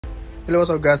Hello, what's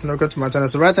up guys, and welcome to my channel.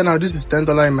 So right now, this is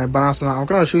 $10 in my balance now. I'm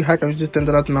gonna show you how I can use this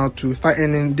 $10 now to start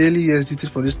earning daily USDT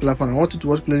for this platform. I want you to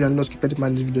watch closely and not skip any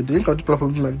part of this video. The link of the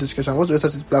platform is in my video description. Once you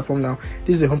register to the platform now,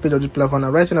 this is the homepage of this platform now.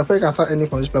 Right now, before you can start earning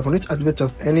from this platform, you need to activate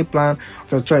of any plan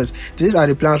of your choice. These are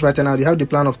the plans right now. You have the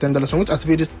plan of $10. So I'm going to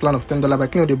activate this plan of $10 by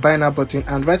clicking on the buy now button,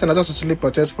 and right now I just simply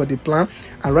purchase for the plan.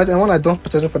 And right now, when I don't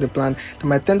purchase for the plan, then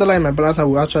my $10 in my balance now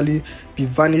will actually be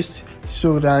vanished,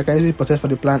 so that I can easily purchase for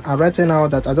the plan. And right now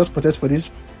that I just purchased for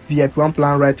this VIP1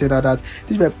 plan right now, that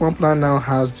this VIP1 plan now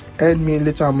has earned me a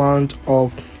little amount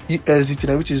of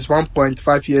USDT, which is 1.5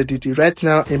 USDT right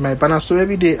now in my balance. So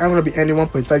every day I'm going to be earning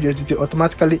 1.5 USDT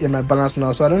automatically in my balance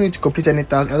now. So I don't need to complete any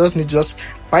task. I just need to just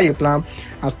buy a plan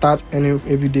and start earning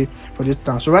every day for this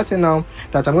plan. So right now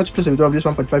that I'm going to place a withdrawal of this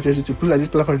 1.5 USDT, prove that this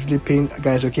platform is really paying,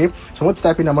 guys. Okay, so I'm going to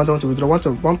type in the amount I want to withdraw,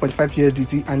 1.5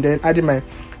 USDT, and then add in my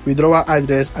withdrawal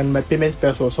address and my payment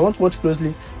password. So I want to watch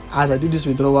closely as I do this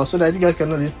withdrawal, so that you guys can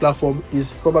know this platform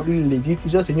is probably legit.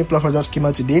 It's just a new platform just came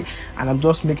out today, and I'm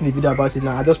just making a video about it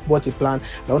now. I just bought a plan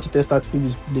and I want to test out if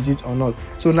it's legit or not.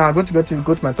 So now I'm going to go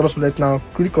to my Trust Wallet now,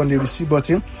 click on the receipt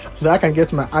button so that I can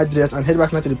get my address and head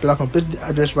back now to the platform. Paste the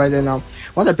address right there now.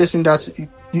 Once I paste in that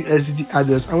USDT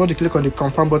address, I'm going to click on the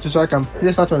confirm button so I can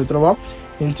place out my withdrawal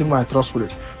into my Trust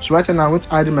Wallet. So right now I'm going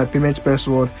to add in my payment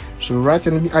password. So right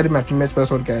now I'm adding my payment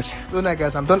password, guys. So now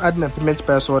guys, I'm done adding my payment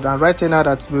password, and right now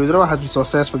that the withdrawal has been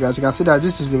successful, guys. You can see that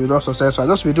this is the withdrawal success. So I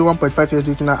just withdraw 1.5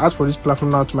 USDT now, add for this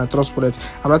platform now to my Trust Wallet.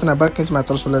 And right now back into my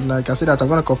Trust Wallet now, you can see that I'm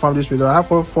going to confirm this withdrawal. I have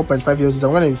 4.5 USDT.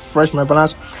 I'm going to refresh my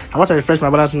balance, and once I refresh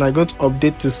my balance now, I'm going to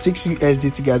update to 6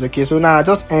 USDT, guys. Okay, so now I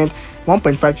just earned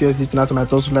 1.5 USDT now to my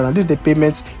Trust Wallet, and this is the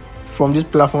payment from this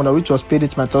platform that which was paid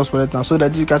into my Trust Wallet now, so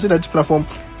that you can see that this platform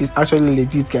is actually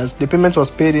legit, guys. The payment was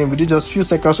paid in within just few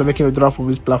seconds of making a withdrawal from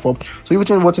this platform. So if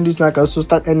you're watching this now, you can also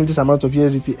start earning this amount of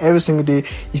USDT every single day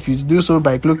if you do so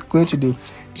by going to the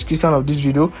description of this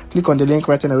video, click on the link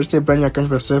right now, register a brand new account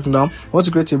for yourself now. Once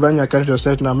you create a brand new account for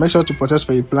yourself now, make sure to purchase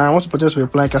for a plan. Once you purchase for a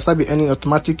plan, you can start be earning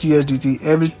automatic USDT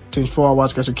every 24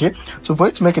 hours, guys. Okay, so for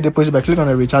you to make a deposit, by click on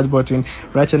the recharge button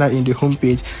right now in the home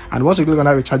page, and once you click on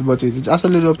that recharge button, it's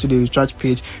actually up to the recharge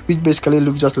page, which basically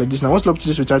looks just like this. Now once you look to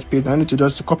this recharge page, I need to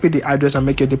just copy the address and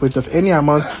make a deposit of any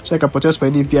amount so I can purchase for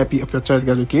any VIP of your choice,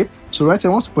 guys. Okay, so right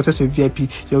now once you purchase a VIP,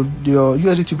 your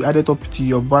USDT will be added up to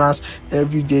your balance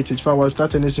every day 24 hours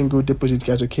without any single deposit,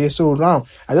 guys. Okay, so now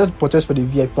I just purchased for the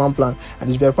VIP1 plan, and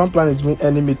this VIP1 plan is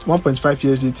earning me 1.5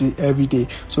 USDT every day.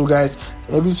 So guys,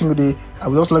 every single day I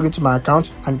will just log into my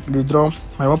account and withdraw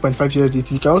my 1.5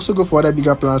 USDT. You can also go for other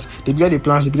bigger plans. The bigger the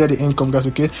plans, the bigger the income, guys.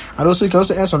 Okay, and also you can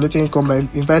also earn some little income by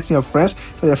inviting your friends,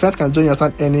 so your friends can join you and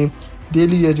start earning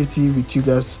daily USDT with you,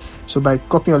 guys. So by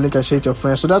copying your link and share it to your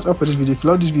friends. So that's all for this video. If you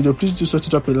love this video, please do so to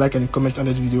drop a like and a comment on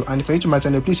this video. And if you're new to my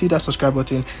channel, please hit that subscribe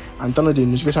button and turn on the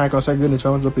notification icon so you get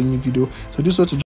notified when I drop a new video. So do so to